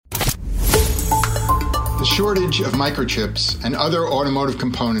The shortage of microchips and other automotive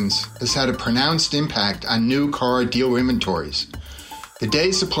components has had a pronounced impact on new car dealer inventories. The day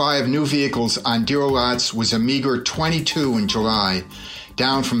supply of new vehicles on dealer lots was a meager 22 in July,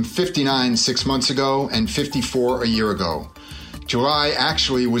 down from 59 6 months ago and 54 a year ago. July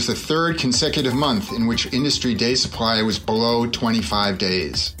actually was the third consecutive month in which industry day supply was below 25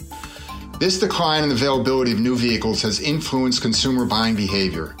 days. This decline in availability of new vehicles has influenced consumer buying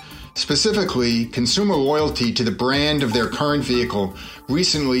behavior. Specifically, consumer loyalty to the brand of their current vehicle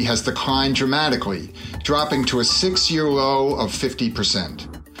recently has declined dramatically, dropping to a 6-year low of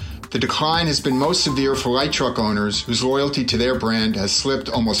 50%. The decline has been most severe for light truck owners whose loyalty to their brand has slipped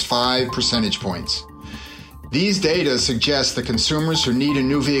almost 5 percentage points. These data suggest that consumers who need a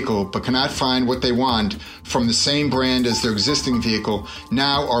new vehicle but cannot find what they want from the same brand as their existing vehicle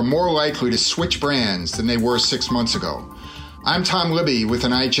now are more likely to switch brands than they were 6 months ago. I'm Tom Libby with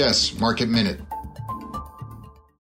an IHS Market Minute.